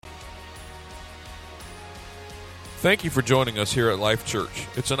Thank you for joining us here at Life Church.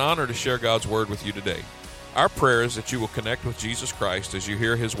 It's an honor to share God's Word with you today. Our prayer is that you will connect with Jesus Christ as you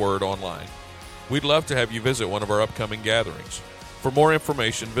hear His Word online. We'd love to have you visit one of our upcoming gatherings. For more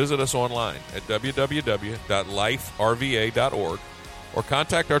information, visit us online at www.liferva.org or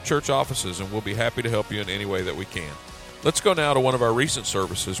contact our church offices and we'll be happy to help you in any way that we can. Let's go now to one of our recent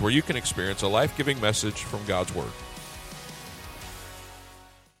services where you can experience a life-giving message from God's Word.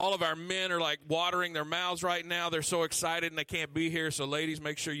 All of our men are like watering their mouths right now. They're so excited and they can't be here. So ladies,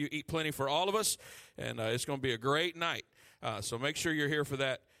 make sure you eat plenty for all of us. And it's going to be a great night. So make sure you're here for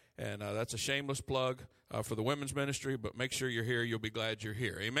that. And that's a shameless plug for the women's ministry. But make sure you're here. You'll be glad you're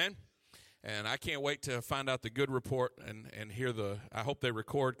here. Amen? And I can't wait to find out the good report and hear I hope they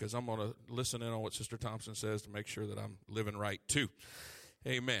record because I'm going to listen in on what Sister Thompson says to make sure that I'm living right too.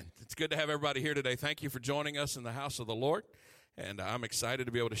 Amen. It's good to have everybody here today. Thank you for joining us in the house of the Lord. And I'm excited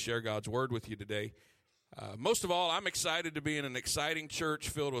to be able to share God's Word with you today. Most of all, I'm excited to be in an exciting church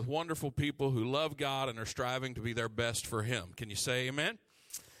filled with wonderful people who love God and are striving to be their best for Him. Can you say amen?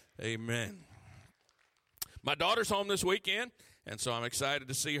 Amen. My daughter's home this weekend, and so I'm excited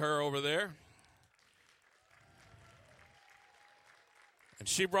to see her over there. And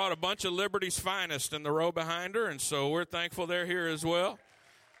she brought a bunch of Liberty's finest in the row behind her, and so we're thankful they're here as well.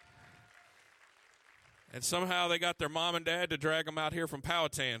 And somehow they got their mom and dad to drag them out here from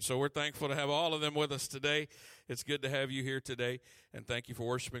Powhatan. So we're thankful to have all of them with us today. It's good to have you here today. And thank you for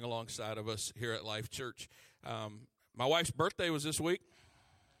worshiping alongside of us here at Life Church. My wife's birthday was this week.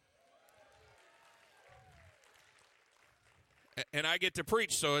 And I get to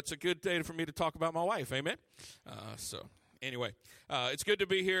preach, so it's a good day for me to talk about my wife. Amen? Anyway, it's good to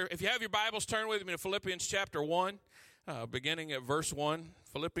be here. If you have your Bibles, turn with me to Philippians chapter 1. Beginning at verse 1,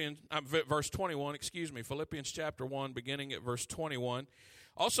 verse 21, Philippians chapter 1, beginning at verse 21.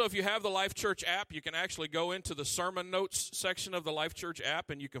 Also, if you have the Life Church app, you can actually go into the sermon notes section of the Life Church app,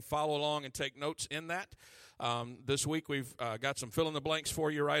 and you can follow along and take notes in that. This week, we've got some fill-in-the-blanks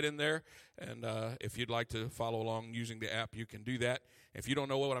for you right in there, and if you'd like to follow along using the app, you can do that. If you don't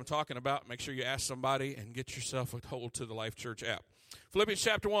know what I'm talking about, make sure you ask somebody and get yourself a hold to the Life Church app. Philippians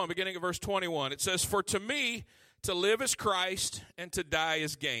chapter 1, beginning at verse 21, it says, "For to me, to live is Christ, and to die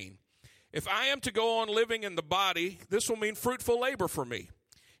is gain. If I am to go on living in the body, this will mean fruitful labor for me.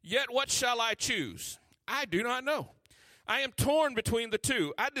 Yet what shall I choose? I do not know. I am torn between the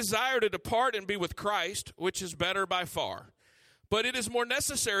two. I desire to depart and be with Christ, which is better by far. But it is more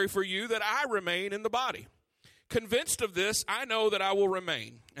necessary for you that I remain in the body. Convinced of this, I know that I will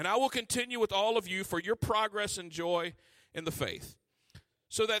remain, and I will continue with all of you for your progress and joy in the faith,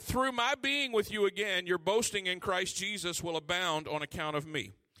 so that through my being with you again, your boasting in Christ Jesus will abound on account of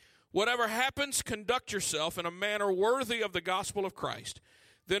me. Whatever happens, conduct yourself in a manner worthy of the gospel of Christ.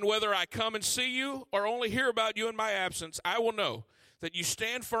 Then whether I come and see you or only hear about you in my absence, I will know that you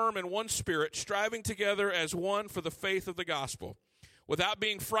stand firm in one spirit, striving together as one for the faith of the gospel, without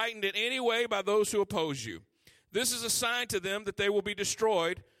being frightened in any way by those who oppose you. This is a sign to them that they will be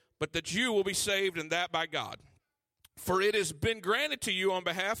destroyed, but that you will be saved, and that by God. For it has been granted to you on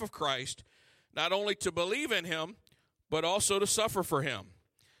behalf of Christ, not only to believe in him, but also to suffer for him,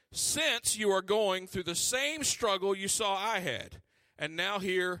 since you are going through the same struggle you saw I had, and now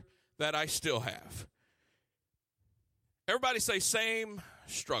hear that I still have." Everybody say, same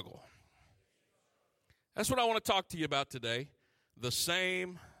struggle. That's what I want to talk to you about today, the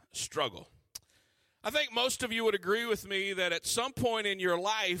same struggle. I think most of you would agree with me that at some point in your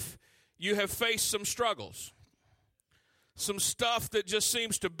life, you have faced some struggles. Some stuff that just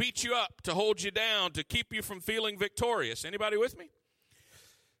seems to beat you up, to hold you down, to keep you from feeling victorious. Anybody with me?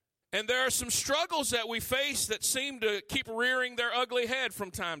 And there are some struggles that we face that seem to keep rearing their ugly head from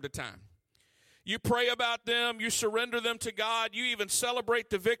time to time. You pray about them, you surrender them to God, you even celebrate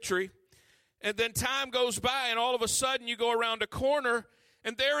the victory, and then time goes by and all of a sudden you go around a corner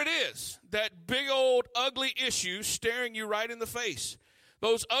and there it is, that big old ugly issue staring you right in the face.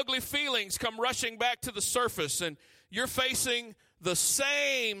 Those ugly feelings come rushing back to the surface and you're facing the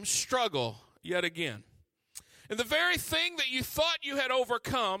same struggle yet again. And the very thing that you thought you had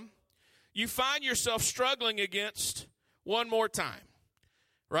overcome, you find yourself struggling against one more time.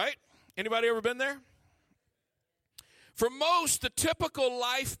 Right? Anybody ever been there? For most, the typical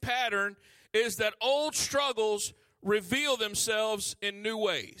life pattern is that old struggles reveal themselves in new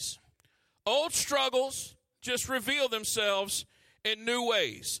ways. Old struggles just reveal themselves in new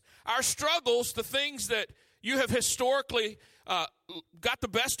ways. Our struggles, the things that you have historically got the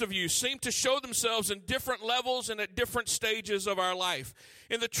best of you, seem to show themselves in different levels and at different stages of our life.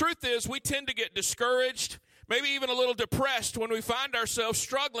 And the truth is, we tend to get discouraged, maybe even a little depressed when we find ourselves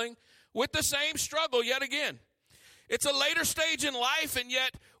struggling with the same struggle yet again. It's a later stage in life, and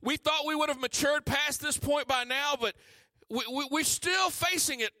yet we thought we would have matured past this point by now, but we're still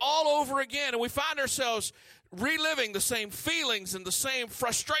facing it all over again, and we find ourselves reliving the same feelings and the same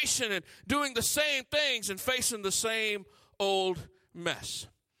frustration and doing the same things and facing the same old mess.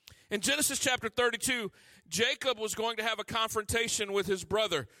 In Genesis chapter 32, Jacob was going to have a confrontation with his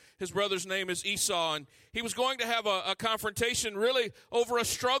brother. His brother's name is Esau, and he was going to have a confrontation really over a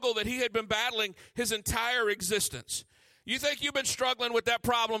struggle that he had been battling his entire existence. You think you've been struggling with that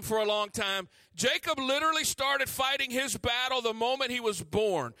problem for a long time? Jacob literally started fighting his battle the moment he was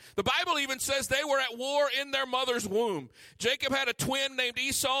born. The Bible even says they were at war in their mother's womb. Jacob had a twin named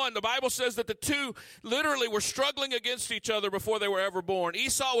Esau, and the Bible says that the two literally were struggling against each other before they were ever born.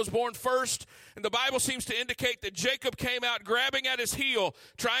 Esau was born first, and the Bible seems to indicate that Jacob came out grabbing at his heel,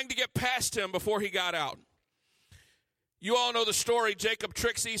 trying to get past him before he got out. You all know the story. Jacob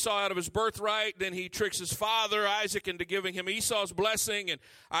tricks Esau out of his birthright. Then he tricks his father, Isaac, into giving him Esau's blessing. And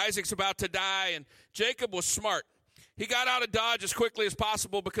Isaac's about to die. And Jacob was smart. He got out of Dodge as quickly as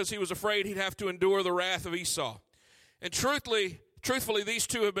possible because he was afraid he'd have to endure the wrath of Esau. And truthfully, these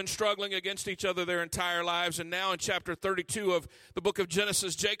two have been struggling against each other their entire lives. And now in chapter 32 of the book of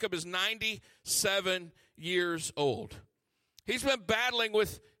Genesis, Jacob is 97 years old. He's been battling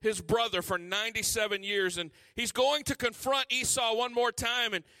with his brother for 97 years, and he's going to confront Esau one more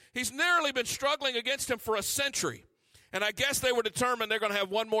time, and he's nearly been struggling against him for a century. And I guess they were determined they're going to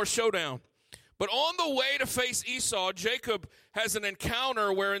have one more showdown. But on the way to face Esau, Jacob has an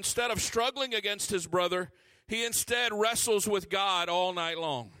encounter where instead of struggling against his brother, he instead wrestles with God all night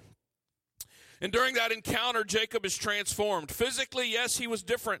long. And during that encounter, Jacob is transformed. Physically, yes, he was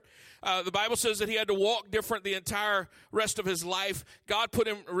different. The Bible says that he had to walk different the entire rest of his life. God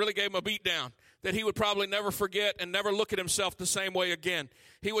really gave him a beat down that he would probably never forget and never look at himself the same way again.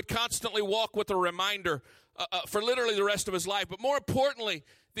 He would constantly walk with a reminder for literally the rest of his life. But more importantly,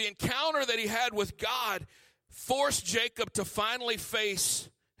 the encounter that he had with God forced Jacob to finally face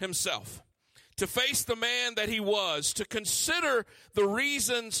himself, to face the man that he was, to consider the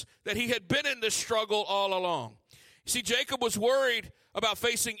reasons that he had been in this struggle all along. See, Jacob was worried about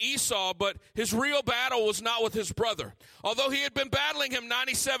facing Esau, but his real battle was not with his brother. Although he had been battling him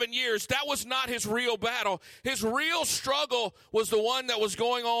 97 years, that was not his real battle. His real struggle was the one that was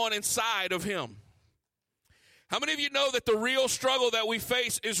going on inside of him. How many of you know that the real struggle that we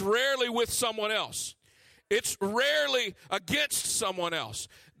face is rarely with someone else? It's rarely against someone else.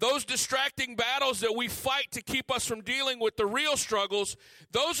 Those distracting battles that we fight to keep us from dealing with the real struggles,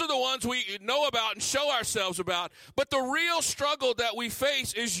 those are the ones we know about and show ourselves about. But the real struggle that we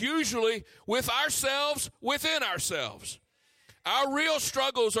face is usually with ourselves, within ourselves. Our real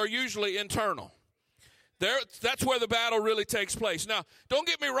struggles are usually internal. That's where the battle really takes place. Now, don't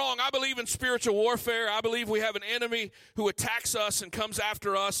get me wrong. I believe in spiritual warfare. I believe we have an enemy who attacks us and comes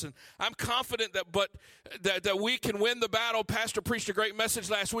after us. And I'm confident that we can win the battle. Pastor preached a great message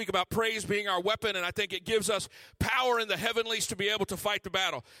last week about praise being our weapon, and I think it gives us power in the heavenlies to be able to fight the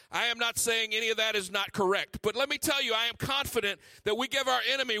battle. I am not saying any of that is not correct. But let me tell you, I am confident that we give our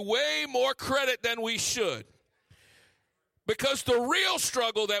enemy way more credit than we should. Because the real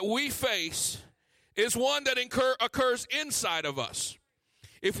struggle that we face is one that occurs inside of us.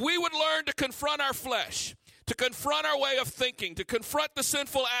 If we would learn to confront our flesh, to confront our way of thinking, to confront the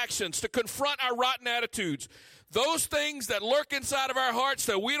sinful actions, to confront our rotten attitudes, those things that lurk inside of our hearts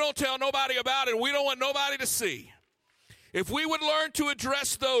that we don't tell nobody about and we don't want nobody to see, if we would learn to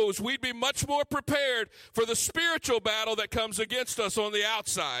address those, we'd be much more prepared for the spiritual battle that comes against us on the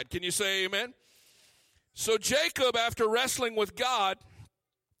outside. Can you say amen? So Jacob, after wrestling with God,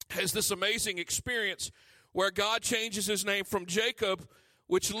 has this amazing experience where God changes his name from Jacob,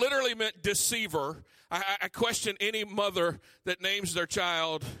 which literally meant deceiver. I question any mother that names their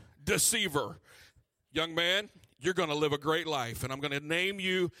child deceiver. Young man, you're going to live a great life, and I'm going to name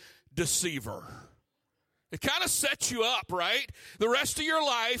you deceiver. It kind of sets you up, right? The rest of your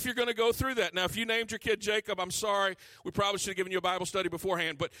life, you're going to go through that. Now, if you named your kid Jacob, I'm sorry. We probably should have given you a Bible study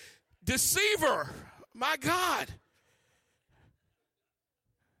beforehand. But deceiver, my God.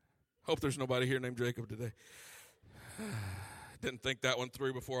 Hope there's nobody here named Jacob today. Didn't think that one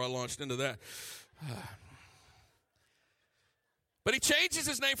through before I launched into that. But he changes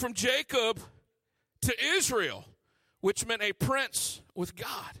his name from Jacob to Israel, which meant a prince with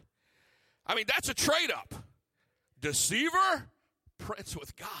God. I mean, that's a trade-up. Deceiver, prince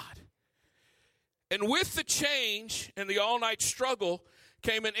with God. And with the change and the all-night struggle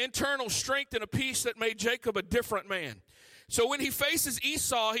came an internal strength and a peace that made Jacob a different man. So when he faces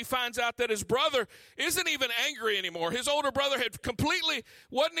Esau, he finds out that his brother isn't even angry anymore. His older brother had completely,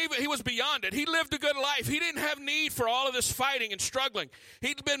 he was beyond it. He lived a good life. He didn't have need for all of this fighting and struggling.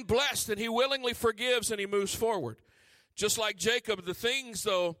 He'd been blessed, and he willingly forgives, and he moves forward. Just like Jacob, the things,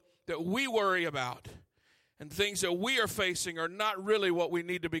 though, that we worry about and things that we are facing are not really what we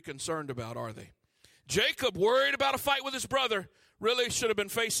need to be concerned about, are they? Jacob, worried about a fight with his brother, really should have been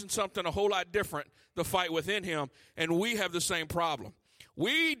facing something a whole lot different, the fight within him, and we have the same problem.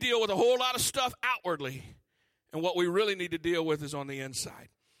 We deal with a whole lot of stuff outwardly, and what we really need to deal with is on the inside.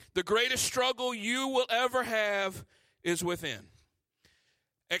 The greatest struggle you will ever have is within.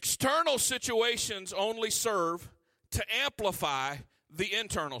 External situations only serve to amplify the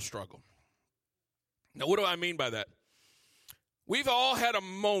internal struggle. Now, what do I mean by that? We've all had a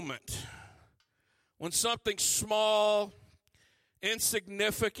moment when something small,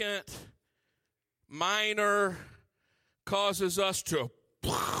 insignificant, minor, causes us to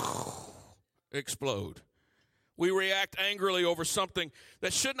explode. We react angrily over something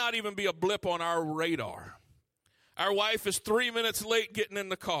that should not even be a blip on our radar. Our wife is 3 minutes late getting in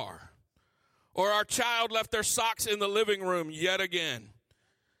the car. Or our child left their socks in the living room yet again.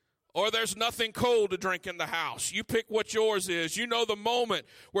 Or there's nothing cold to drink in the house. You pick what yours is. You know the moment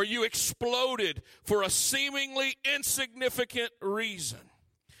where you exploded for a seemingly insignificant reason.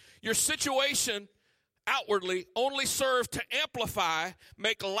 Your situation outwardly only served to amplify,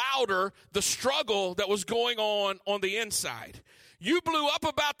 make louder the struggle that was going on the inside. You blew up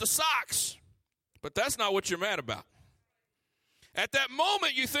about the socks, but that's not what you're mad about. At that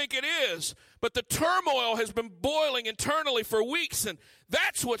moment, you think it is, but the turmoil has been boiling internally for weeks, and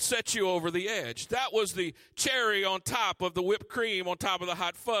that's what set you over the edge. That was the cherry on top of the whipped cream, on top of the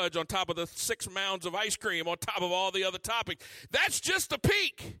hot fudge, on top of the 6 mounds of ice cream, on top of all the other toppings. That's just the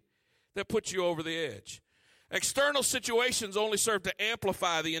peak that puts you over the edge. External situations only serve to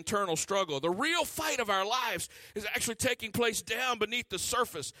amplify the internal struggle. The real fight of our lives is actually taking place down beneath the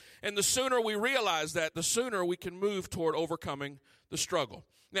surface. And the sooner we realize that, the sooner we can move toward overcoming the struggle.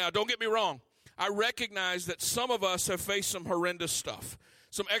 Now, don't get me wrong. I recognize that some of us have faced some horrendous stuff,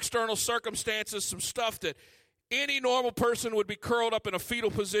 some external circumstances, some stuff that any normal person would be curled up in a fetal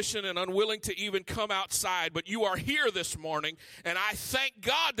position and unwilling to even come outside. But you are here this morning, and I thank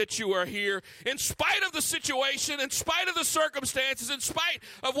God that you are here in spite of the situation, in spite of the circumstances, in spite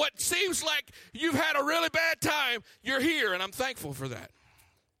of what seems like you've had a really bad time. You're here, and I'm thankful for that.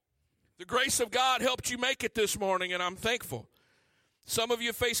 The grace of God helped you make it this morning, and I'm thankful. Some of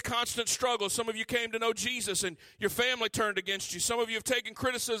you face constant struggle. Some of you came to know Jesus and your family turned against you. Some of you have taken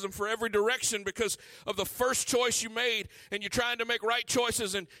criticism for every direction because of the first choice you made, and you're trying to make right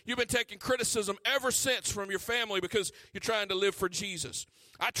choices, and you've been taking criticism ever since from your family because you're trying to live for Jesus.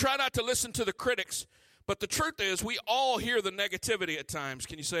 I try not to listen to the critics, but the truth is we all hear the negativity at times.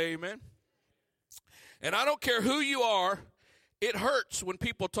 Can you say amen? And I don't care who you are, it hurts when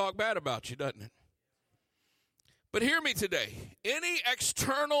people talk bad about you, doesn't it? But hear me today. Any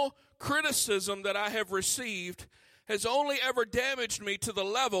external criticism that I have received has only ever damaged me to the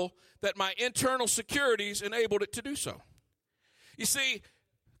level that my internal securities enabled it to do so. You see,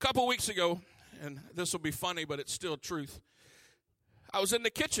 a couple weeks ago, and this will be funny, but it's still truth, I was in the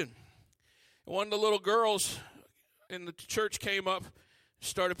kitchen. One of the little girls in the church came up,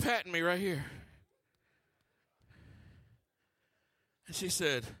 started patting me right here. And she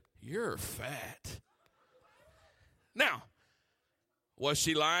said, "You're fat." Now, was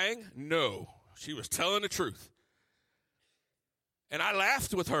she lying? No. She was telling the truth. And I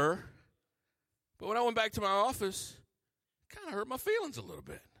laughed with her. But when I went back to my office, it kind of hurt my feelings a little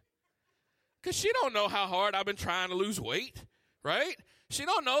bit. Because she don't know how hard I've been trying to lose weight, right? She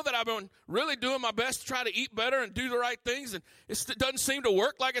don't know that I've been really doing my best to try to eat better and do the right things. And it doesn't seem to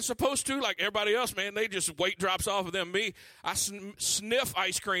work like it's supposed to. Like everybody else, man, they just weight drops off of them. Me, I sniff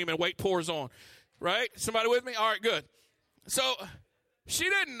ice cream and weight pours on. Right? Somebody with me? All right, good. So she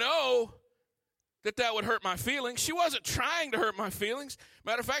didn't know that would hurt my feelings. She wasn't trying to hurt my feelings.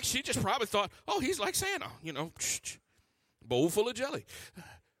 Matter of fact, she just probably thought, oh, he's like Santa, bowl full of jelly.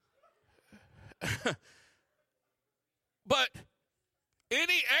 But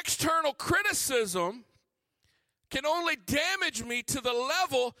any external criticism can only damage me to the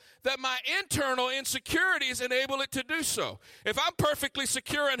level that my internal insecurities enable it to do so. If I'm perfectly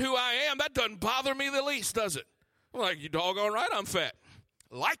secure in who I am, that doesn't bother me the least, does it? I'm like, you doggone right I'm fat.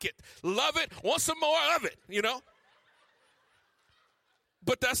 Like it, love it, want some more of it,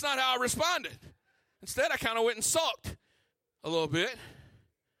 But that's not how I responded. Instead, I kind of went and sulked a little bit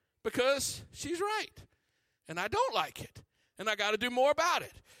because she's right. And I don't like it. And I got to do more about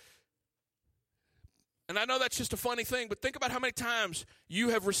it. And I know that's just a funny thing, but think about how many times you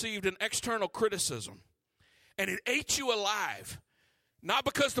have received an external criticism and it ate you alive. Not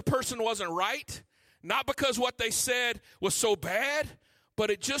because the person wasn't right, not because what they said was so bad,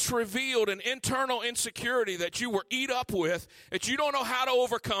 but it just revealed an internal insecurity that you were eat up with, that you don't know how to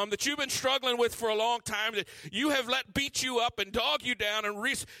overcome, that you've been struggling with for a long time, that you have let beat you up and dog you down and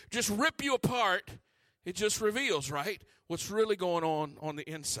just rip you apart. It just reveals, right, what's really going on the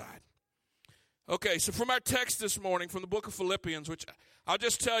inside. Okay, so from our text this morning, from the book of Philippians, which I'll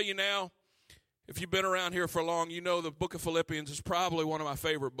just tell you now, if you've been around here for long, you know the book of Philippians is probably one of my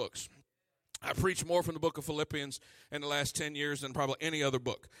favorite books. I preached more from the book of Philippians in the last 10 years than probably any other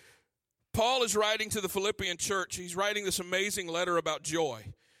book. Paul is writing to the Philippian church. He's writing this amazing letter about joy.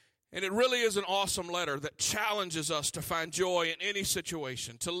 And it really is an awesome letter that challenges us to find joy in any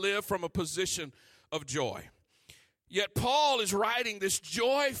situation, to live from a position of joy. Yet Paul is writing this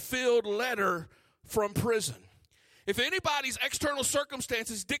joy-filled letter from prison. If anybody's external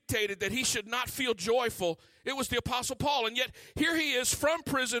circumstances dictated that he should not feel joyful, it was the Apostle Paul. And yet here he is from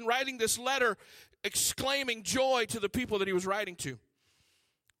prison writing this letter exclaiming joy to the people that he was writing to.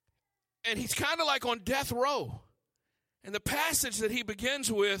 And he's kind of like on death row. And the passage that he begins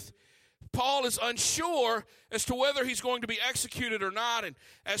with, Paul is unsure as to whether he's going to be executed or not, and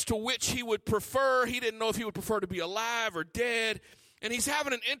as to which he would prefer. He didn't know if he would prefer to be alive or dead. And he's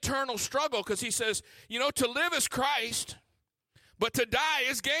having an internal struggle because he says, to live is Christ, but to die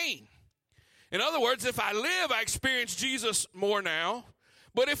is gain. In other words, if I live, I experience Jesus more now.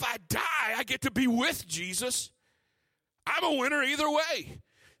 But if I die, I get to be with Jesus. I'm a winner either way.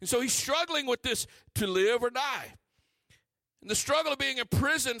 And so he's struggling with this, to live or die. And the struggle of being in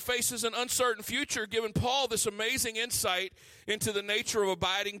prison faces an uncertain future, giving Paul this amazing insight into the nature of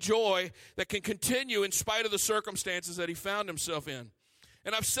abiding joy that can continue in spite of the circumstances that he found himself in.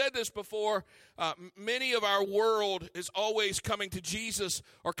 And I've said this before, many of our world is always coming to Jesus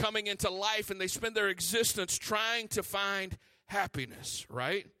or coming into life, and they spend their existence trying to find happiness,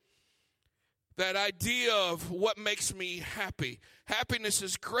 right? That idea of what makes me happy. Happiness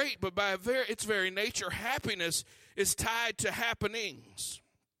is great, but by its very nature, happiness is tied to happenings.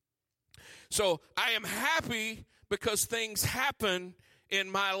 So I am happy because things happen in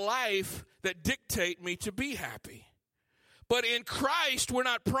my life that dictate me to be happy. But in Christ, we're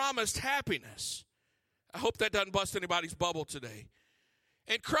not promised happiness. I hope that doesn't bust anybody's bubble today.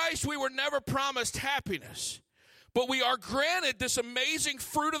 In Christ, we were never promised happiness. But we are granted this amazing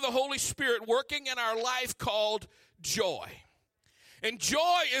fruit of the Holy Spirit working in our life called joy. And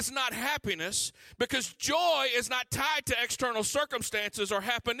joy is not happiness, because joy is not tied to external circumstances or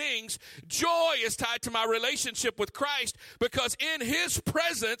happenings. Joy is tied to my relationship with Christ, because in his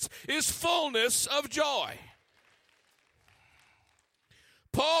presence is fullness of joy.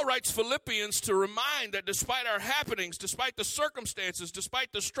 Paul writes Philippians to remind that despite our happenings, despite the circumstances,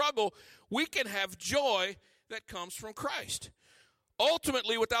 despite the struggle, we can have joy that comes from Christ.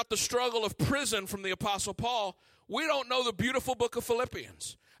 Ultimately, without the struggle of prison from the Apostle Paul, we don't know the beautiful book of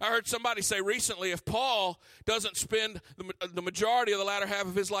Philippians. I heard somebody say recently, if Paul doesn't spend the majority of the latter half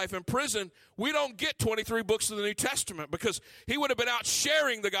of his life in prison, we don't get 23 books of the New Testament, because he would have been out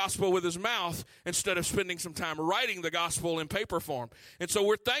sharing the gospel with his mouth instead of spending some time writing the gospel in paper form. And so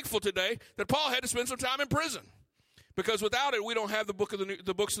we're thankful today that Paul had to spend some time in prison, because without it, we don't have the books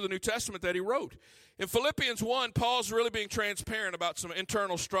of the New Testament that he wrote. In Philippians 1, Paul's really being transparent about some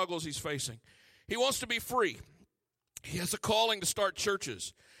internal struggles he's facing. He wants to be free. He has a calling to start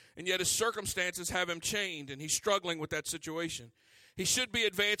churches, and yet his circumstances have him chained, and he's struggling with that situation. He should be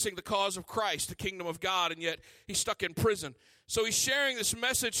advancing the cause of Christ, the kingdom of God, and yet he's stuck in prison. So he's sharing this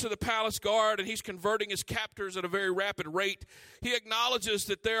message to the palace guard, and he's converting his captors at a very rapid rate. He acknowledges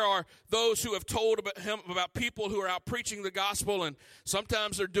that there are those who have told him about people who are out preaching the gospel, and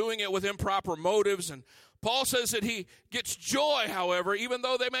sometimes they're doing it with improper motives. And Paul says that he gets joy, however, even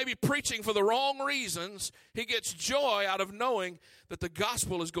though they may be preaching for the wrong reasons, he gets joy out of knowing that the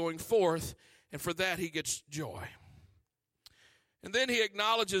gospel is going forth, and for that he gets joy. And then he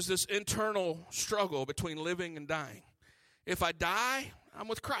acknowledges this internal struggle between living and dying. If I die, I'm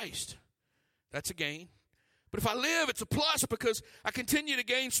with Christ. That's a gain. But if I live, it's a plus, because I continue to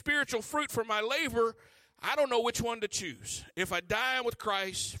gain spiritual fruit from my labor. I don't know which one to choose. If I die, I'm with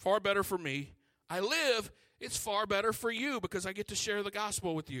Christ, far better for me. I live, it's far better for you, because I get to share the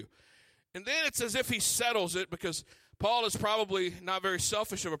gospel with you. And then it's as if he settles it, because Paul is probably not very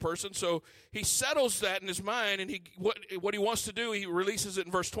selfish of a person, so he settles that in his mind, and what he wants to do, he releases it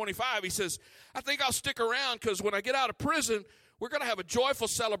in verse 25. He says, I think I'll stick around, because when I get out of prison, we're going to have a joyful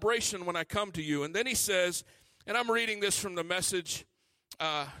celebration when I come to you. And then he says, and I'm reading this from the Message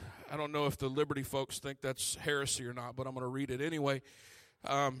I don't know if the Liberty folks think that's heresy or not, but I'm going to read it anyway.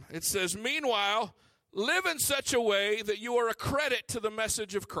 It says, meanwhile, live in such a way that you are a credit to the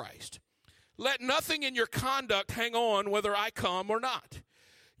message of Christ. Let nothing in your conduct hang on whether I come or not.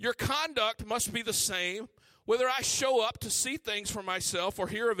 Your conduct must be the same whether I show up to see things for myself or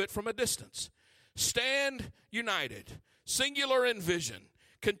hear of it from a distance. Stand united, singular in vision,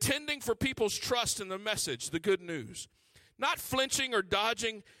 contending for people's trust in the message, the good news. Not flinching or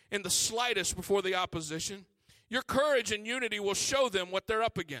dodging in the slightest before the opposition. Your courage and unity will show them what they're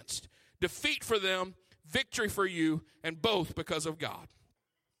up against. Defeat for them, victory for you, and both because of God.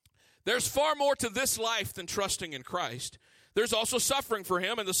 There's far more to this life than trusting in Christ. There's also suffering for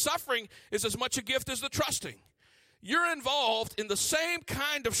him, and the suffering is as much a gift as the trusting. You're involved in the same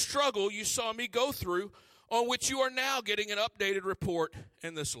kind of struggle you saw me go through, on which you are now getting an updated report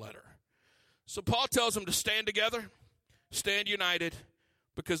in this letter. So Paul tells them to stand together, stand united,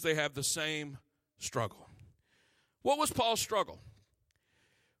 because they have the same struggle. What was Paul's struggle?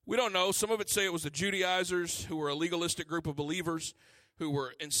 We don't know. Some of it say it was the Judaizers, who were a legalistic group of believers who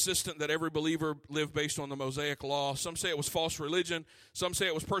were insistent that every believer live based on the Mosaic law. Some say it was false religion. Some say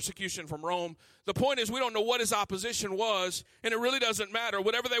it was persecution from Rome. The point is, we don't know what his opposition was, and it really doesn't matter.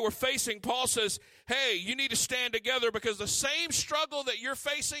 Whatever they were facing, Paul says, hey, you need to stand together, because the same struggle that you're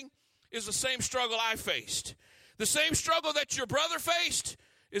facing is the same struggle I faced. The same struggle that your brother faced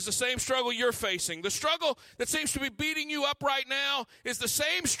is the same struggle you're facing. The struggle that seems to be beating you up right now is the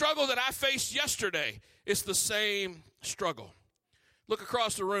same struggle that I faced yesterday. It's the same struggle. Look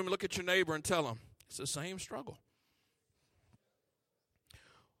across the room, look at your neighbor and tell them, it's the same struggle.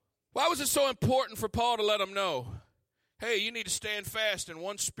 Why was it so important for Paul to let them know, hey, you need to stand fast in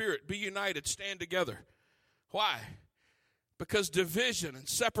one spirit, be united, stand together? Why? Because division and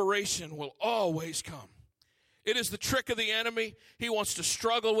separation will always come. It is the trick of the enemy. He wants to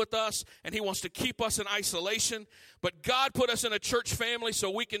struggle with us, and he wants to keep us in isolation. But God put us in a church family so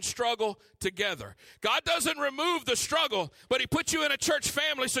we can struggle together. God doesn't remove the struggle, but he put you in a church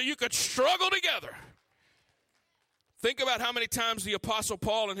family so you could struggle together. Think about how many times the Apostle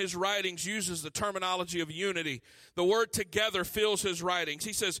Paul in his writings uses the terminology of unity. The word together fills his writings.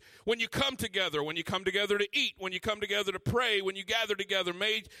 He says, when you come together to eat, when you come together to pray, when you gather together,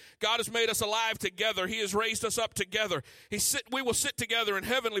 God has made us alive together. He has raised us up together. We will sit together in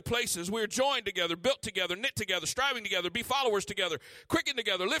heavenly places. We are joined together, built together, knit together, striving together, be followers together, quicken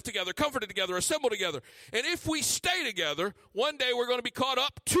together, live together, comforted together, assemble together. And if we stay together, one day we're going to be caught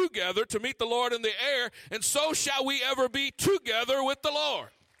up together to meet the Lord in the air, and so shall we ever be together with the Lord.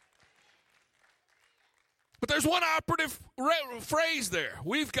 But there's one operative phrase there.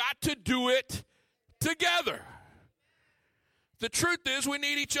 We've got to do it together. The truth is we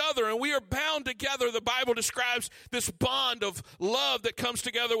need each other, and we are bound together. The Bible describes this bond of love that comes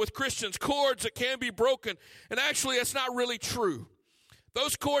together with Christians, cords that can be broken. And actually, that's not really true.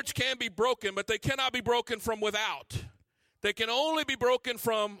 Those cords can be broken, but they cannot be broken from without. They can only be broken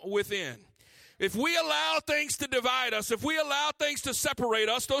from within. If we allow things to divide us, if we allow things to separate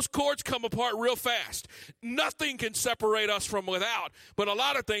us, those cords come apart real fast. Nothing can separate us from without, but a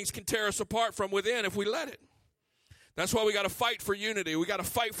lot of things can tear us apart from within if we let it. That's why we got to fight for unity. We got to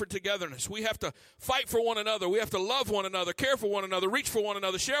fight for togetherness. We have to fight for one another. We have to love one another, care for one another, reach for one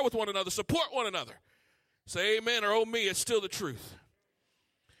another, share with one another, support one another. Say amen or oh me, it's still the truth.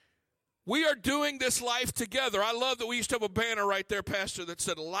 We are doing this life together. I love that we used to have a banner right there, Pastor, that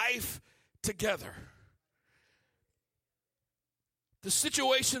said life together. The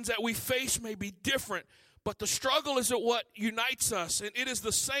situations that we face may be different, but the struggle is what unites us, and it is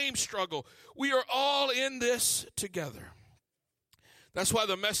the same struggle. We are all in this together. That's why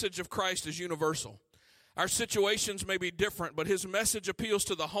the message of Christ is universal. Our situations may be different, but his message appeals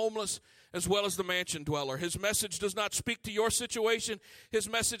to the homeless as well as the mansion dweller. His message does not speak to your situation. His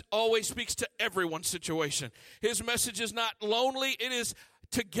message always speaks to everyone's situation. His message is not lonely. It is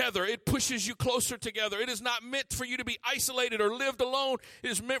together. It pushes you closer together. It is not meant for you to be isolated or lived alone. It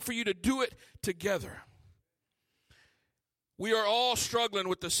is meant for you to do it together. We are all struggling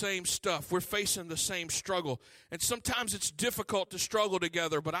with the same stuff. We're facing the same struggle. And sometimes it's difficult to struggle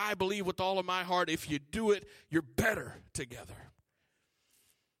together, but I believe with all of my heart, if you do it, you're better together.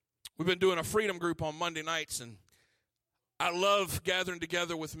 We've been doing a freedom group on Monday nights, and I love gathering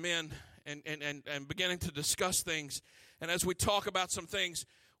together with men and beginning to discuss things. And as we talk about some things,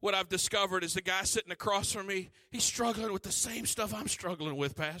 what I've discovered is the guy sitting across from me, he's struggling with the same stuff I'm struggling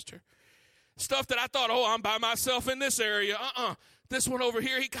with, Pastor. Stuff that I thought, I'm by myself in this area. This one over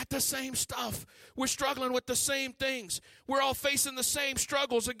here, he got the same stuff. We're struggling with the same things. We're all facing the same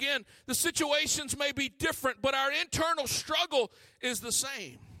struggles. Again, the situations may be different, but our internal struggle is the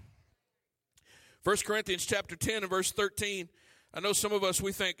same. 1 Corinthians chapter 10 and verse 13. I know some of us,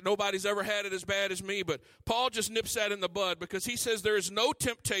 we think nobody's ever had it as bad as me, but Paul just nips that in the bud because he says there is no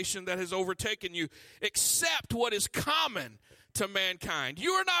temptation that has overtaken you except what is common to mankind.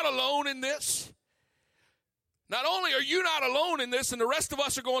 You are not alone in this. Not only are you not alone in this, and the rest of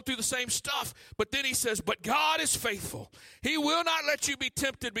us are going through the same stuff, but then he says, but God is faithful. He will not let you be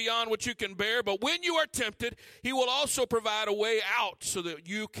tempted beyond what you can bear, but when you are tempted, he will also provide a way out so that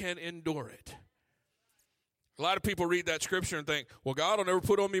you can endure it. A lot of people read that scripture and think, well, God will never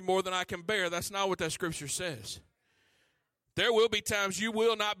put on me more than I can bear. That's not what that scripture says. There will be times you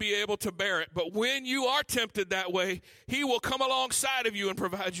will not be able to bear it, but when you are tempted that way, he will come alongside of you and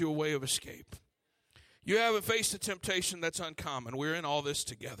provide you a way of escape. You haven't faced a temptation that's uncommon. We're in all this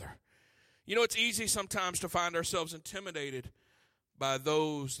together. You know, it's easy sometimes to find ourselves intimidated by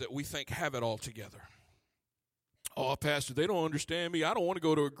those that we think have it all together. Oh, Pastor, they don't understand me. I don't want to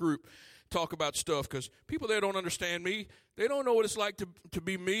go to a group talk about stuff because people there don't understand me. They don't know what it's like to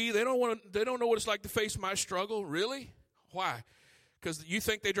be me. They don't know what it's like to face my struggle. Really? Why? Because you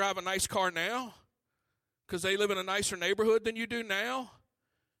think they drive a nice car now? Because they live in a nicer neighborhood than you do now?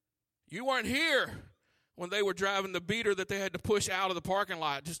 You weren't here when they were driving the beater that they had to push out of the parking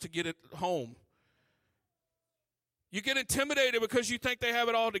lot just to get it home. You get intimidated because you think they have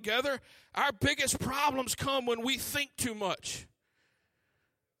it all together. Our biggest problems come when we think too much.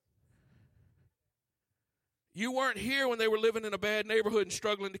 You weren't here when they were living in a bad neighborhood and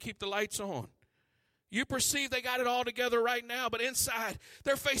struggling to keep the lights on. You perceive they got it all together right now, but inside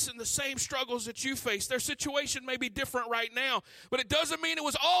they're facing the same struggles that you face. Their situation may be different right now, but it doesn't mean it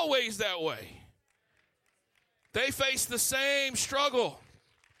was always that way. They face the same struggle.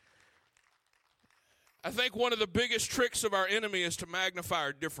 I think one of the biggest tricks of our enemy is to magnify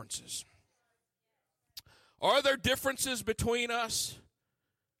our differences. Are there differences between us?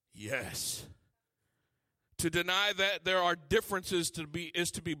 Yes. To deny that there are differences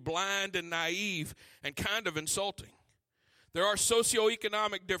is to be blind and naive and kind of insulting. There are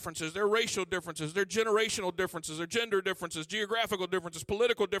socioeconomic differences, there are racial differences, there are generational differences, there are gender differences, geographical differences,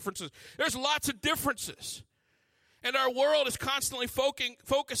 political differences. There's lots of differences. And our world is constantly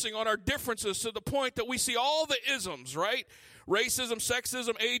focusing on our differences to the point that we see all the isms, right? Racism,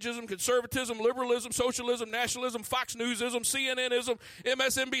 sexism, ageism, conservatism, liberalism, socialism, nationalism, Fox Newsism, CNNism,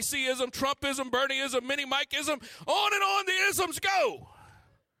 MSNBCism, Trumpism, Bernieism, Mini-Mikeism, on and on the isms go.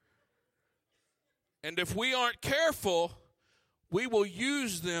 And if we aren't careful, we will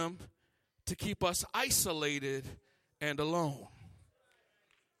use them to keep us isolated and alone.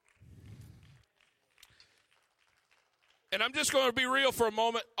 And I'm just going to be real for a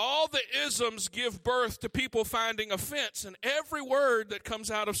moment. All the isms give birth to people finding offense. And every word that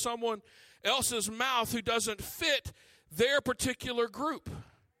comes out of someone else's mouth who doesn't fit their particular group.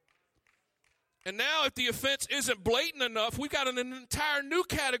 And now if the offense isn't blatant enough, we've got an entire new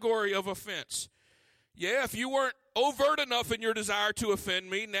category of offense. Yeah, if you weren't overt enough in your desire to offend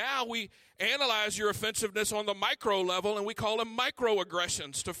me, now we analyze your offensiveness on the micro level, and we call them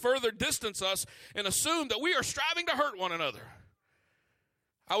microaggressions to further distance us and assume that we are striving to hurt one another.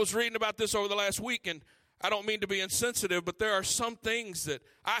 I was reading about this over the last week, and I don't mean to be insensitive, but there are some things that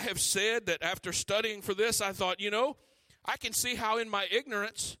I have said that after studying for this, I thought, I can see how in my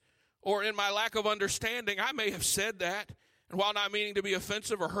ignorance or in my lack of understanding, I may have said that. And while not meaning to be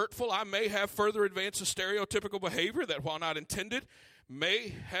offensive or hurtful, I may have further advanced a stereotypical behavior that, while not intended,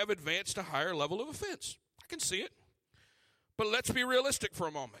 may have advanced a higher level of offense. I can see it. But let's be realistic for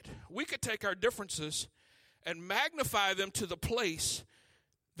a moment. We could take our differences and magnify them to the place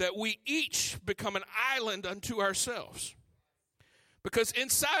that we each become an island unto ourselves. Because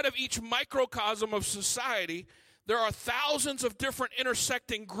inside of each microcosm of society, there are thousands of different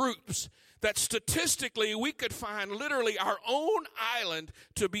intersecting groups that statistically we could find literally our own island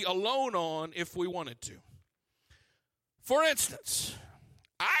to be alone on if we wanted to. For instance,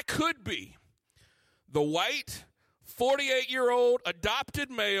 I could be the white, 48-year-old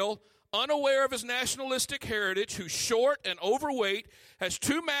adopted male, unaware of his nationalistic heritage, who's short and overweight, has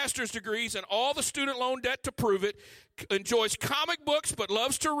 2 master's degrees and all the student loan debt to prove it, enjoys comic books but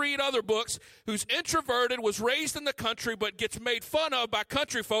loves to read other books, who's introverted, was raised in the country but gets made fun of by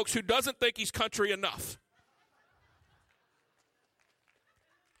country folks who doesn't think he's country enough.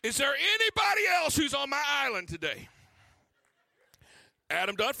 Is there anybody else who's on my island today?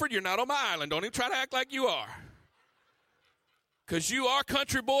 Adam Dunford, you're not on my island. Don't even try to act like you are. Because you are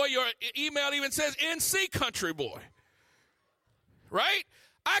country boy. Your email even says NC country boy. Right?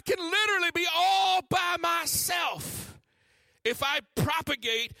 I can literally be all by myself if I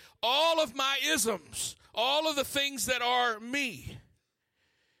propagate all of my isms, all of the things that are me.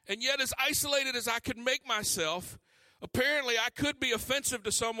 And yet, as isolated as I could make myself, apparently I could be offensive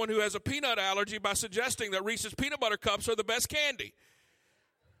to someone who has a peanut allergy by suggesting that Reese's peanut butter cups are the best candy.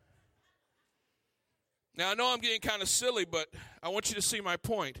 Now, I know I'm getting kind of silly, but I want you to see my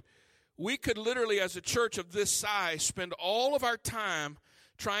point. We could literally, as a church of this size, spend all of our time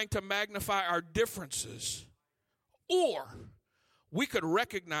trying to magnify our differences, or we could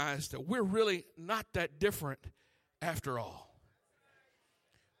recognize that we're really not that different after all.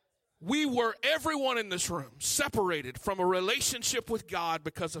 We were, everyone in this room, separated from a relationship with God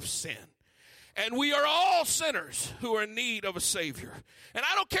because of sin. And we are all sinners who are in need of a Savior. And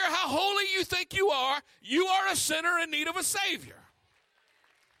I don't care how holy you think you are a sinner in need of a Savior.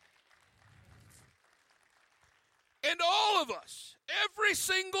 And all of us, every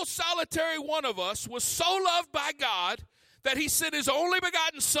single solitary one of us, was so loved by God that he sent his only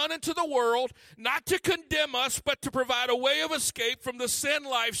begotten Son into the world, not to condemn us, but to provide a way of escape from the sin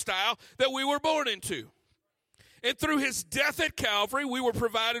lifestyle that we were born into. And through his death at Calvary, we were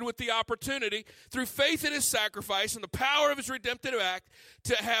provided with the opportunity, through faith in his sacrifice and the power of his redemptive act,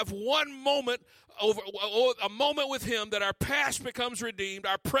 to have one moment, a moment with him, that our past becomes redeemed,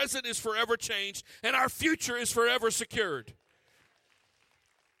 our present is forever changed, and our future is forever secured.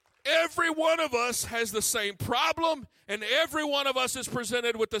 Every one of us has the same problem, and every one of us is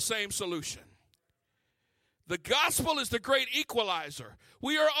presented with the same solution. The gospel is the great equalizer.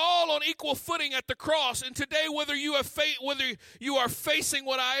 We are all on equal footing at the cross, and today, whether you are facing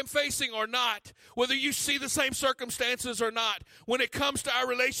what I am facing or not, whether you see the same circumstances or not, when it comes to our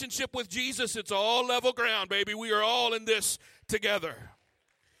relationship with Jesus, it's all level ground, baby. We are all in this together.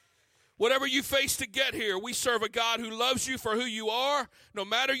 Whatever you face to get here, we serve a God who loves you for who you are, no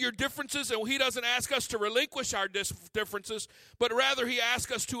matter your differences, and he doesn't ask us to relinquish our differences, but rather he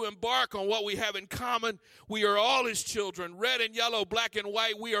asks us to embark on what we have in common. We are all his children, red and yellow, black and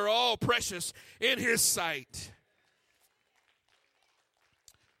white. We are all precious in his sight.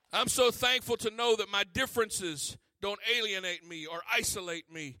 I'm so thankful to know that my differences don't alienate me or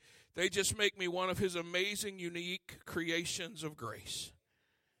isolate me. They just make me one of his amazing, unique creations of grace.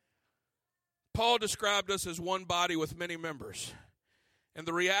 Paul described us as one body with many members. And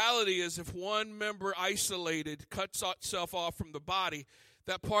the reality is, if one member isolated cuts itself off from the body,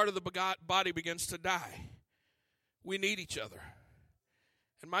 that part of the body begins to die. We need each other.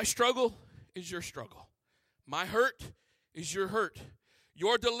 And my struggle is your struggle. My hurt is your hurt.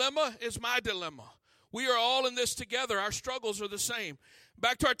 Your dilemma is my dilemma. We are all in this together. Our struggles are the same.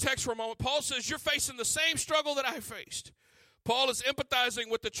 Back to our text for a moment. Paul says, you're facing the same struggle that I faced. Paul is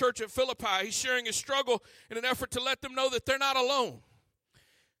empathizing with the church at Philippi. He's sharing his struggle in an effort to let them know that they're not alone.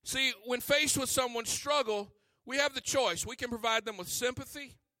 See, when faced with someone's struggle, we have the choice. We can provide them with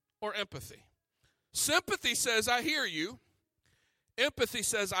sympathy or empathy. Sympathy says, I hear you. Empathy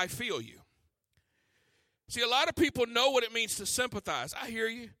says, I feel you. See, a lot of people know what it means to sympathize. I hear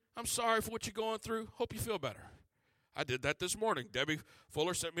you. I'm sorry for what you're going through. Hope you feel better. I did that this morning. Debbie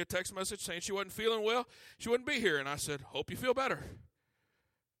Fuller sent me a text message saying she wasn't feeling well. She wouldn't be here. And I said, hope you feel better.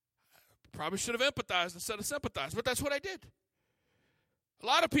 Probably should have empathized instead of sympathized, but that's what I did. A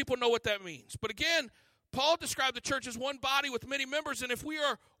lot of people know what that means. But again, Paul described the church as one body with many members. And if we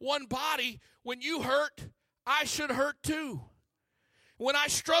are one body, when you hurt, I should hurt too. When I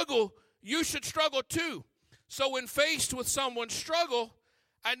struggle, you should struggle too. So when faced with someone's struggle,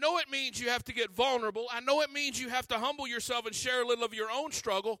 I know it means you have to get vulnerable. I know it means you have to humble yourself and share a little of your own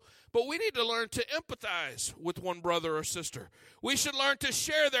struggle. But we need to learn to empathize with one brother or sister. We should learn to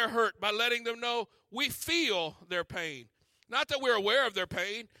share their hurt by letting them know we feel their pain. Not that we're aware of their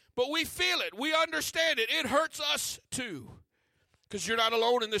pain, but we feel it. We understand it. It hurts us too. Because you're not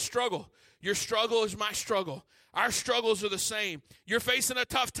alone in this struggle. Your struggle is my struggle. Our struggles are the same. You're facing a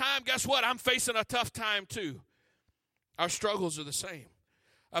tough time. Guess what? I'm facing a tough time too. Our struggles are the same.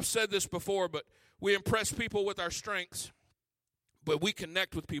 I've said this before, but we impress people with our strengths, but we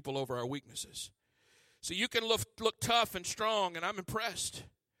connect with people over our weaknesses. So you can look tough and strong, and I'm impressed.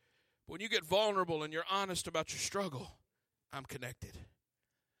 But when you get vulnerable and you're honest about your struggle, I'm connected.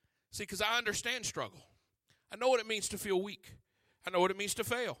 See, because I understand struggle. I know what it means to feel weak. I know what it means to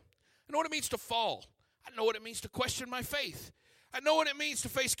fail. I know what it means to fall. I know what it means to question my faith. I know what it means to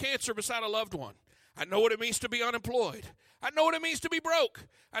face cancer beside a loved one. I know what it means to be unemployed. I know what it means to be broke.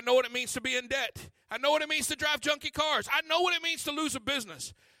 I know what it means to be in debt. I know what it means to drive junky cars. I know what it means to lose a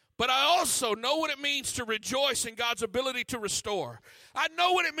business. But I also know what it means to rejoice in God's ability to restore. I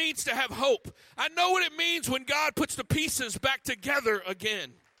know what it means to have hope. I know what it means when God puts the pieces back together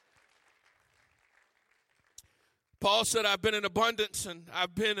again. Paul said, I've been in abundance and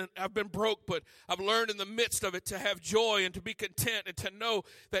I've been broke, but I've learned in the midst of it to have joy and to be content and to know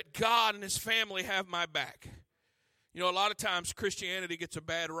that God and his family have my back. You know, a lot of times Christianity gets a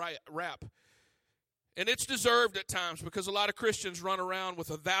bad rap. And it's deserved at times because a lot of Christians run around with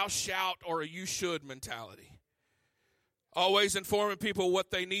a thou shalt or a you should mentality. Always informing people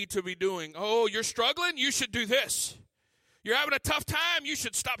what they need to be doing. Oh, you're struggling? You should do this. You're having a tough time? You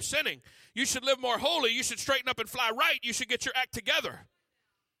should stop sinning. You should live more holy. You should straighten up and fly right. You should get your act together.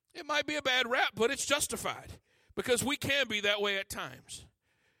 It might be a bad rap, but it's justified because we can be that way at times.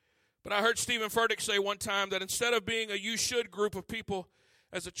 But I heard Stephen Furtick say one time that instead of being a you should group of people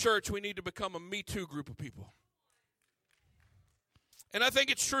as a church, we need to become a me too group of people. And I think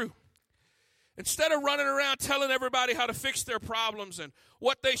it's true. Instead of running around telling everybody how to fix their problems and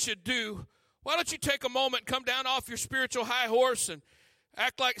what they should do, why don't you take a moment and come down off your spiritual high horse and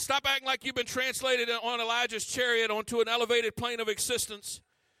stop acting like you've been translated on Elijah's chariot onto an elevated plane of existence.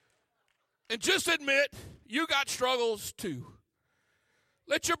 And just admit you got struggles too.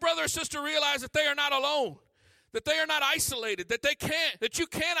 Let your brother or sister realize that they are not alone, that they are not isolated, that you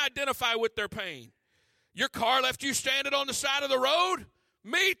can identify with their pain. Your car left you stranded on the side of the road?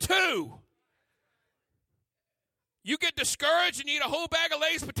 Me too. You get discouraged and you eat a whole bag of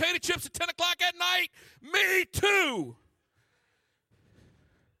Lay's potato chips at 10 o'clock at night? Me too.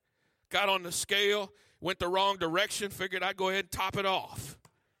 Got on the scale, went the wrong direction, figured I'd go ahead and top it off.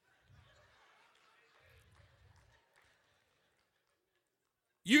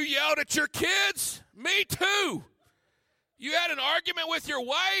 You yelled at your kids? Me too. You had an argument with your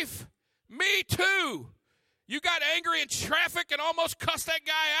wife? Me too. You got angry in traffic and almost cussed that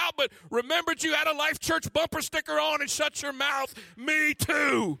guy out, but remembered you had a Life Church bumper sticker on and shut your mouth? Me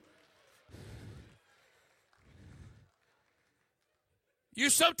too. You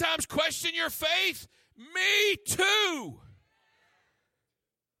sometimes question your faith? Me too.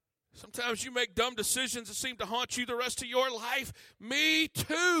 Sometimes you make dumb decisions that seem to haunt you the rest of your life? Me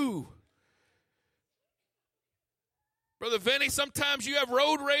too. Brother Vinny, sometimes you have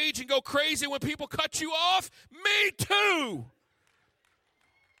road rage and go crazy when people cut you off? Me too.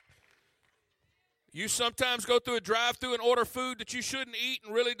 You sometimes go through a drive-thru and order food that you shouldn't eat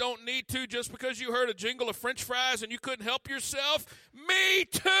and really don't need to just because you heard a jingle of French fries and you couldn't help yourself? Me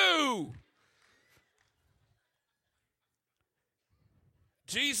too.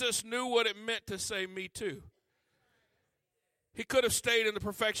 Jesus knew what it meant to say me too. He could have stayed in the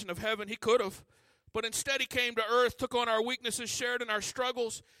perfection of heaven. He could have. But instead he came to earth, took on our weaknesses, shared in our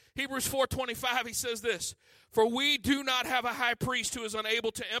struggles. Hebrews 4:25, he says this, for we do not have a high priest who is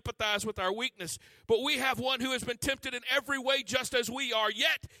unable to empathize with our weakness, but we have one who has been tempted in every way just as we are,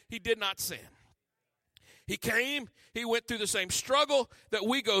 yet he did not sin. He came, he went through the same struggle that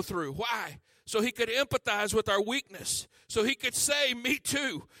we go through. Why? So he could empathize with our weakness. So he could say, me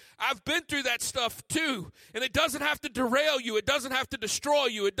too. I've been through that stuff too. And it doesn't have to derail you. It doesn't have to destroy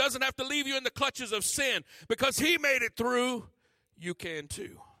you. It doesn't have to leave you in the clutches of sin. Because he made it through, you can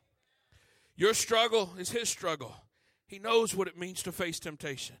too. Your struggle is his struggle. He knows what it means to face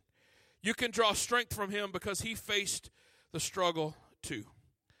temptation. You can draw strength from him because he faced the struggle too.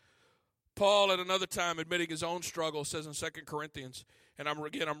 Paul, at another time, admitting his own struggle, says in 2 Corinthians, and I'm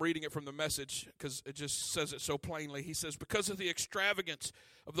reading it from the Message because it just says it so plainly. He says, because of the extravagance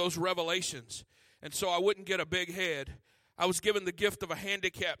of those revelations, and so I wouldn't get a big head, I was given the gift of a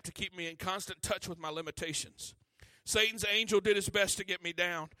handicap to keep me in constant touch with my limitations. Satan's angel did his best to get me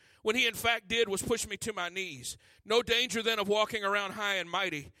down. When he in fact did was push me to my knees. No danger then of walking around high and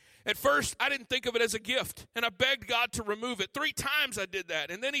mighty. At first, I didn't think of it as a gift, and I begged God to remove it. 3 times I did that,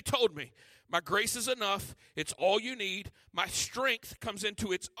 and then he told me, my grace is enough. It's all you need. My strength comes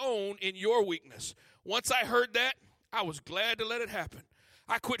into its own in your weakness. Once I heard that, I was glad to let it happen.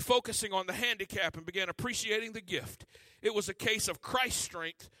 I quit focusing on the handicap and began appreciating the gift. It was a case of Christ's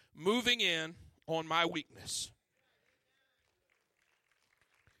strength moving in on my weakness.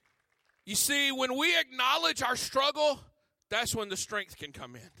 You see, when we acknowledge our struggle, that's when the strength can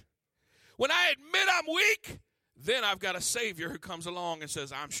come in. When I admit I'm weak, then I've got a Savior who comes along and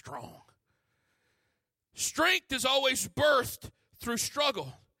says, I'm strong. Strength is always birthed through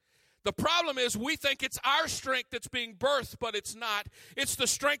struggle. The problem is we think it's our strength that's being birthed, but it's not. It's the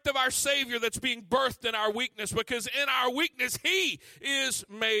strength of our Savior that's being birthed in our weakness, because in our weakness, he is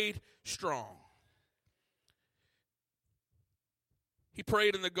made strong. He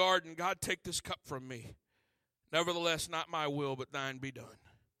prayed in the garden, God, take this cup from me. Nevertheless, not my will, but thine be done.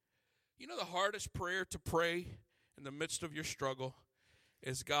 You know the hardest prayer to pray in the midst of your struggle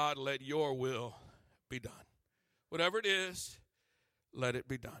is, God, let your will be done. Whatever it is, let it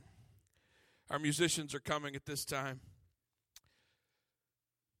be done. Our musicians are coming at this time.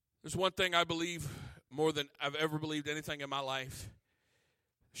 There's one thing I believe more than I've ever believed anything in my life,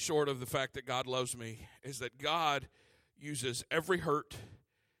 short of the fact that God loves me, is that God uses every hurt,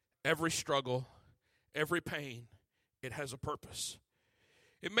 every struggle, every pain. It has a purpose.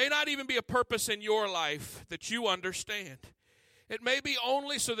 It may not even be a purpose in your life that you understand. It may be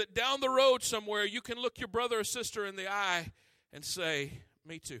only so that down the road somewhere you can look your brother or sister in the eye and say,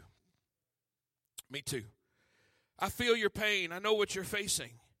 me too. Me too. I feel your pain. I know what you're facing.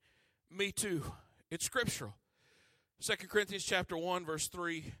 Me too. It's scriptural. 2 Corinthians chapter 1, verse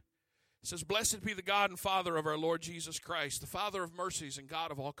 3, it says, Blessed be the God and Father of our Lord Jesus Christ, the Father of mercies and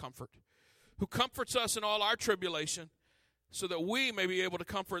God of all comfort, who comforts us in all our tribulation, so that we may be able to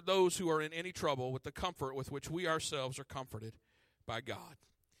comfort those who are in any trouble with the comfort with which we ourselves are comforted by God.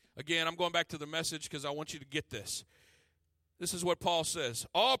 Again, I'm going back to the message because I want you to get this. This is what Paul says.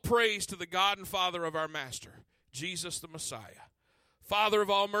 All praise to the God and Father of our Master, Jesus the Messiah, Father of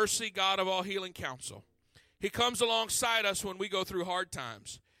all mercy, God of all healing counsel. He comes alongside us when we go through hard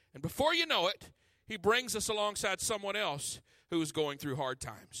times. And before you know it, he brings us alongside someone else who is going through hard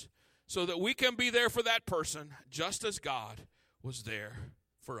times, so that we can be there for that person just as God was there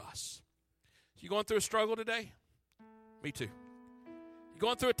for us. You going through a struggle today? Me too. You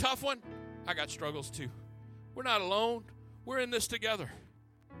going through a tough one? I got struggles too. We're not alone. We're in this together.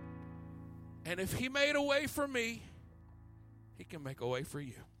 And if he made a way for me, he can make a way for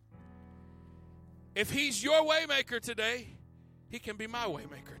you. If he's your way maker today, he can be my way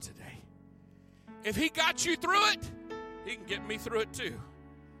maker today. If he got you through it, he can get me through it too.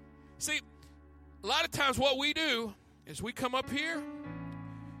 See, a lot of times what we do is we come up here,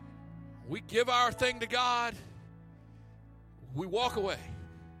 we give our thing to God, we walk away.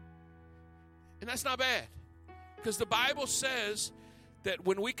 And that's not bad, because the Bible says that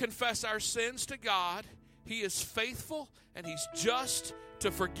when we confess our sins to God, he is faithful and he's just to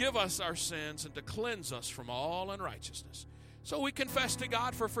forgive us our sins and to cleanse us from all unrighteousness. So we confess to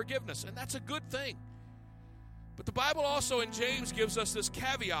God for forgiveness, and that's a good thing. But the Bible also in James gives us this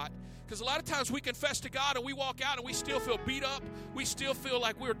caveat, because a lot of times we confess to God and we walk out and we still feel beat up. We still feel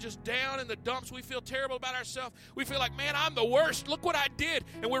like we're just down in the dumps. We feel terrible about ourselves. We feel like, man, I'm the worst. Look what I did.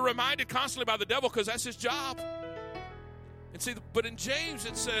 And we're reminded constantly by the devil because that's his job. And see, but in James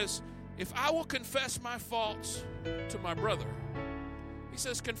it says, if I will confess my faults to my brother, he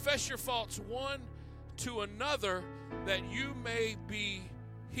says, confess your faults one to another that you may be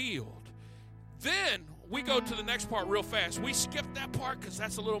healed. Then we go to the next part real fast. We skip that part because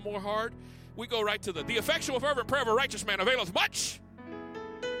that's a little more hard. We go right to the effectual fervent prayer of a righteous man availeth much.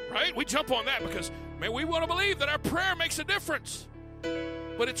 Right? We jump on that because, man, we want to believe that our prayer makes a difference.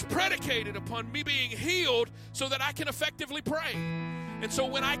 But it's predicated upon me being healed so that I can effectively pray. And so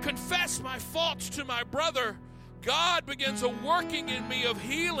when I confess my faults to my brother, God begins a working in me of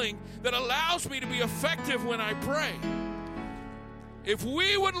healing that allows me to be effective when I pray. If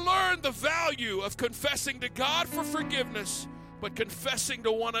we would learn the value of confessing to God for forgiveness, but confessing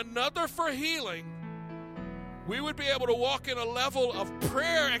to one another for healing, we would be able to walk in a level of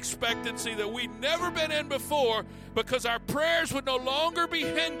prayer expectancy that we've never been in before, because our prayers would no longer be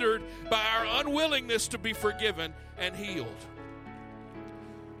hindered by our unwillingness to be forgiven and healed.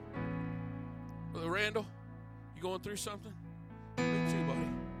 Brother Randall, you going through something? Me too, buddy.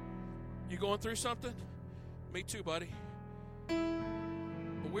 You going through something? Me too, buddy.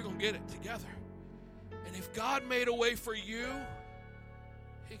 But we're going to get it together. And if God made a way for you,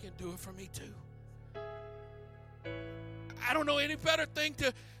 he can do it for me too. I don't know any better thing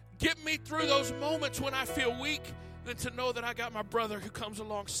to get me through those moments when I feel weak than to know that I got my brother who comes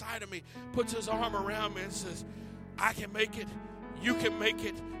alongside of me, puts his arm around me and says, I can make it, you can make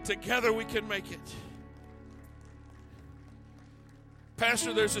it, together we can make it.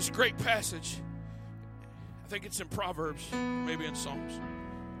 Pastor, there's this great passage, I think it's in Proverbs, maybe in Psalms,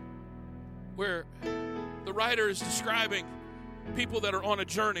 where the writer is describing people that are on a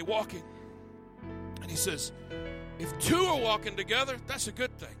journey walking. And he says, if two are walking together, that's a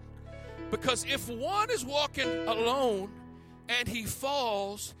good thing. Because if one is walking alone and he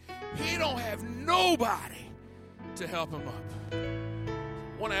falls, he don't have nobody to help him up.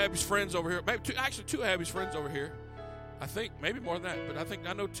 One of Abby's friends over here, maybe two of Abby's friends over here, I think, maybe more than that, but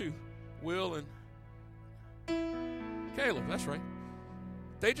I know two, Will and Caleb, that's right.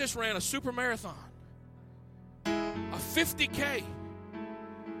 They just ran a super marathon, a 50K,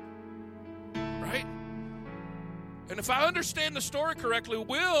 right? And if I understand the story correctly,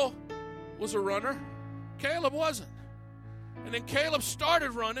 Will was a runner, Caleb wasn't. And then Caleb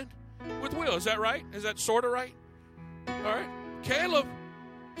started running with Will. Is that right? Is that sort of right? All right. Caleb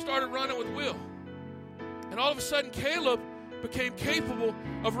started running with Will. And all of a sudden, Caleb became capable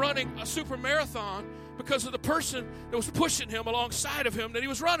of running a super marathon because of the person that was pushing him alongside of him that he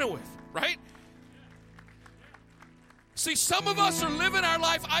was running with, right? See, some of us are living our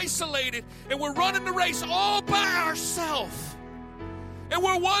life isolated, and we're running the race all by ourselves. And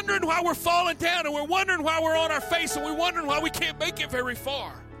we're wondering why we're falling down, and we're wondering why we're on our face, and we're wondering why we can't make it very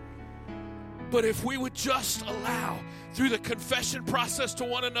far. But if we would just allow, through the confession process to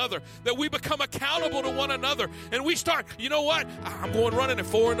one another, that we become accountable to one another, and we start, you know what? I'm going running at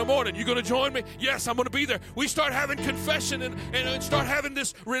 4 a.m. You going to join me? Yes, I'm going to be there. We start having confession and start having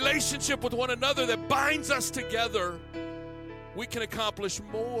this relationship with one another that binds us together. We can accomplish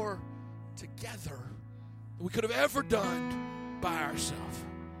more together than we could have ever done by ourselves.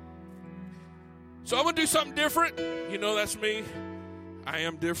 So I'm going to do something different. You know that's me. I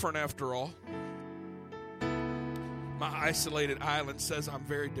am different after all. My isolated island says I'm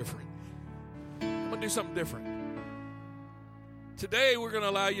very different. I'm going to do something different. Today we're going to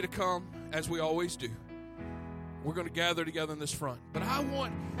allow you to come as we always do. We're going to gather together in this front. But I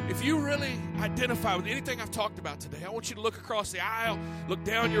want, if you really identify with anything I've talked about today, I want you to look across the aisle, look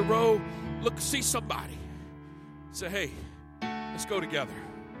down your row, see somebody. Say, hey, let's go together.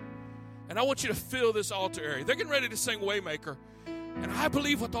 And I want you to fill this altar area. They're getting ready to sing Waymaker. And I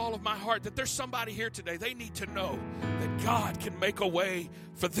believe with all of my heart that there's somebody here today. They need to know that God can make a way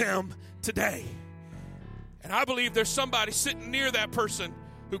for them today. And I believe there's somebody sitting near that person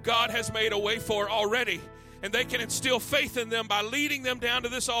who God has made a way for already. And they can instill faith in them by leading them down to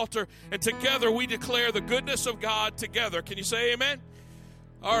this altar. And together we declare the goodness of God together. Can you say amen?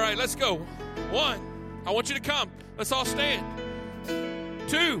 All right, let's go. 1, I want you to come. Let's all stand.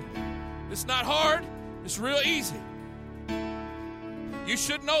 2, it's not hard. It's real easy. You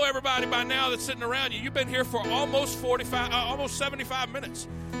should know everybody by now that's sitting around you. You've been here for almost 75 minutes.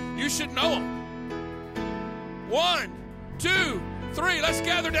 You should know them. 1, 2, 3. Let's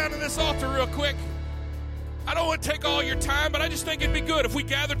gather down to this altar real quick. I don't want to take all your time, but I just think it'd be good if we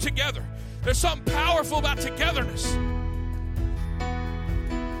gather together. There's something powerful about togetherness.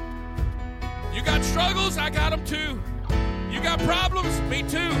 You got struggles, I got them too. You got problems, me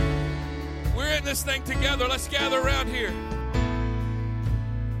too. We're in this thing together. Let's gather around here.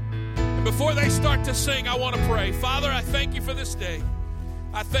 And before they start to sing, I want to pray. Father, I thank you for this day.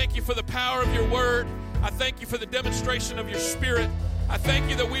 I thank you for the power of your word. I thank you for the demonstration of your spirit. I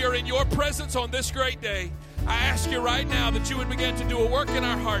thank you that we are in your presence on this great day. I ask you right now that you would begin to do a work in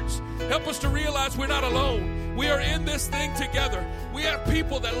our hearts. Help us to realize we're not alone. We are in this thing together. We have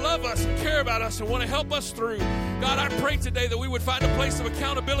people that love us and care about us and want to help us through. God, I pray today that we would find a place of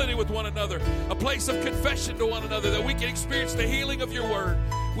accountability with one another, a place of confession to one another, that we can experience the healing of your word.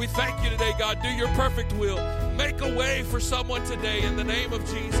 We thank you today, God. Do your perfect will. Make a way for someone today in the name of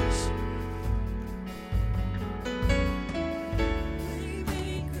Jesus.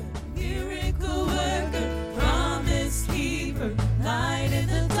 Light in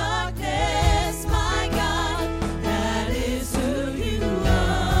the darkness, my God, that is who you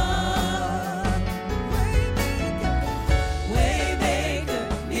are. Waymaker,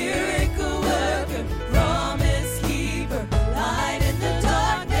 miracle worker, promise keeper. Light in the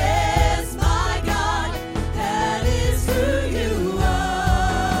darkness, my God, that is who you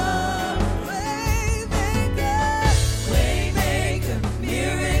are. Waymaker,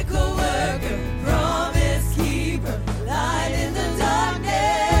 miracle worker, promise keeper. Light in the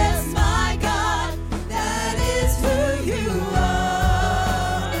darkness, my God, that is who you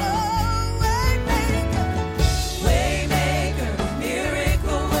are. Waymaker,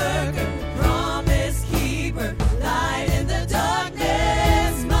 miracle worker, promise keeper. Light in the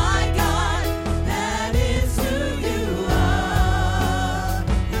darkness, my God, that is who you are.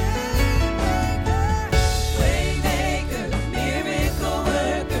 Waymaker, miracle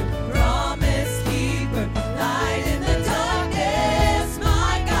worker, promise keeper. Light in the darkness,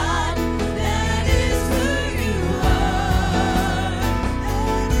 my God, that is who you are.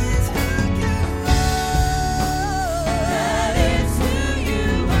 That is who you are. That is who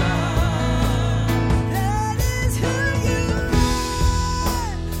you are. That is who you are.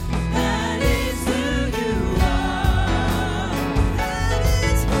 That is who you are.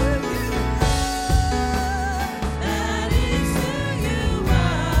 That is who you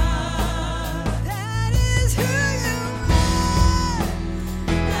are. That is who you are.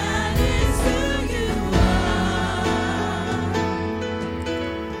 That is who you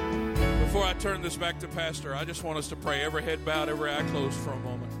are. Before I turn this back to Pastor, I just want us to pray. Every head bowed, every eye closed for a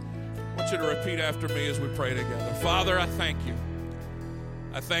moment. I want you to repeat after me as we pray together. Father, I thank you.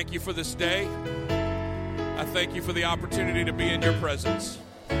 I thank you for this day. I thank you for the opportunity to be in your presence.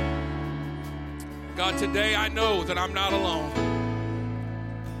 God, today I know that I'm not alone.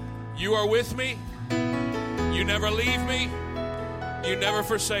 You are with me. You never leave me. You never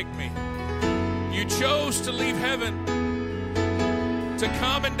forsake me. You chose to leave heaven to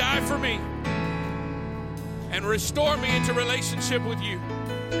come and die for me and restore me into relationship with you.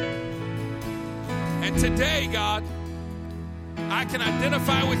 And today, God, I can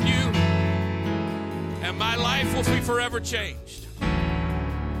identify with you and my life will be forever changed.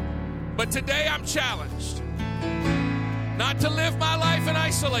 But today I'm challenged not to live my life in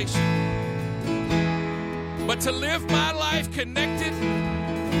isolation, but to live my life connected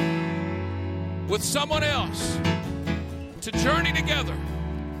with someone else, to journey together,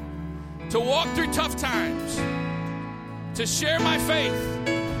 to walk through tough times, to share my faith,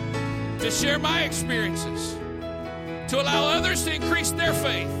 to share my experiences, to allow others to increase their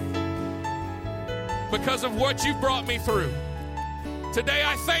faith because of what you've brought me through. Today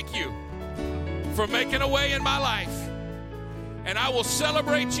I thank you for making a way in my life, and I will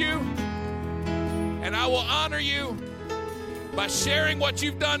celebrate you and I will honor you by sharing what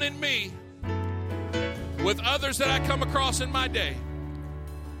you've done in me with others that I come across in my day.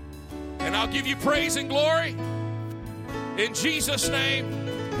 And I'll give you praise and glory in Jesus'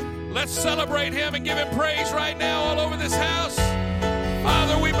 name. Let's celebrate him and give him praise right now all over this house.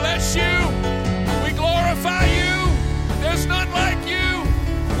 Father, we bless you. We glorify you. There's none like you.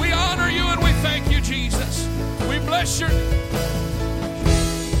 We honor you and we thank you, Jesus. We bless your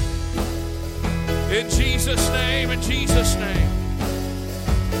in Jesus' name, in Jesus' name,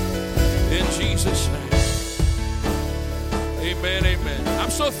 in Jesus' name. Amen, amen. I'm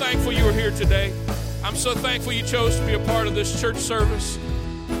so thankful you were here today. I'm so thankful you chose to be a part of this church service.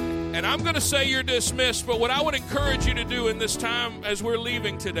 And I'm going to say you're dismissed, but what I would encourage you to do in this time as we're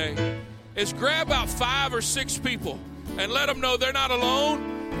leaving today is grab about 5 or 6 people and let them know they're not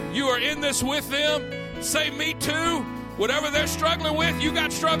alone. You are in this with them. Say, me too. Whatever they're struggling with, you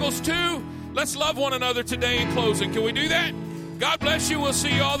got struggles too. Let's love one another today in closing. Can we do that? God bless you. We'll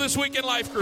see you all this week in Life Group.